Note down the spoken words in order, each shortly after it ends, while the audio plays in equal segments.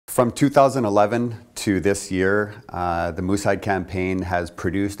From 2011 to this year, the Moose-Hide campaign has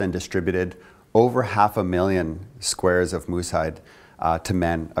produced and distributed over 500,000 squares of moose-hide to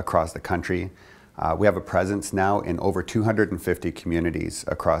men across the country. We have a presence now in over 250 communities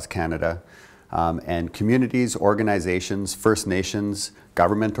across Canada. And communities, organizations, First Nations,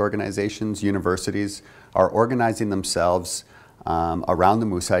 government organizations, universities are organizing themselves around the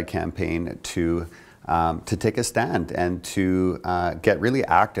Moose-Hide campaign to take a stand and to get really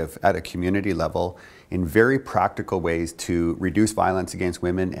active at a community level in very practical ways to reduce violence against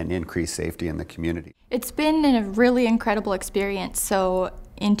women and increase safety in the community. It's been a really incredible experience. So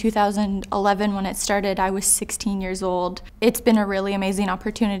in 2011, when it started, I was 16 years old. It's been a really amazing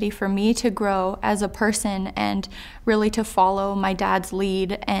opportunity for me to grow as a person and really to follow my dad's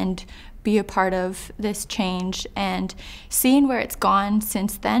lead and be a part of this change. And seeing where it's gone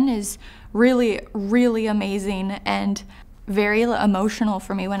since then is really, really amazing and very emotional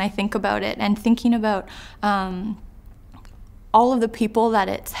for me when I think about it, and thinking about all of the people that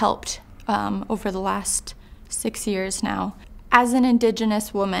it's helped over the last 6 years now. As an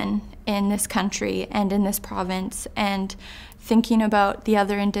Indigenous woman in this country and in this province, and thinking about the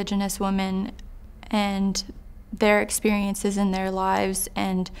other Indigenous women and their experiences in their lives,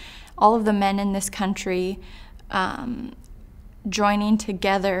 and all of the men in this country joining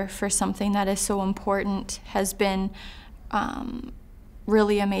together for something that is so important has been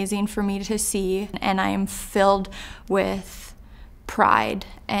really amazing for me to see. And I am filled with pride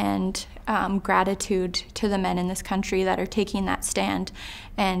and gratitude to the men in this country that are taking that stand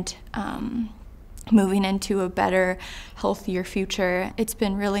and moving into a better, healthier future. It's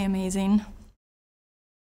been really amazing.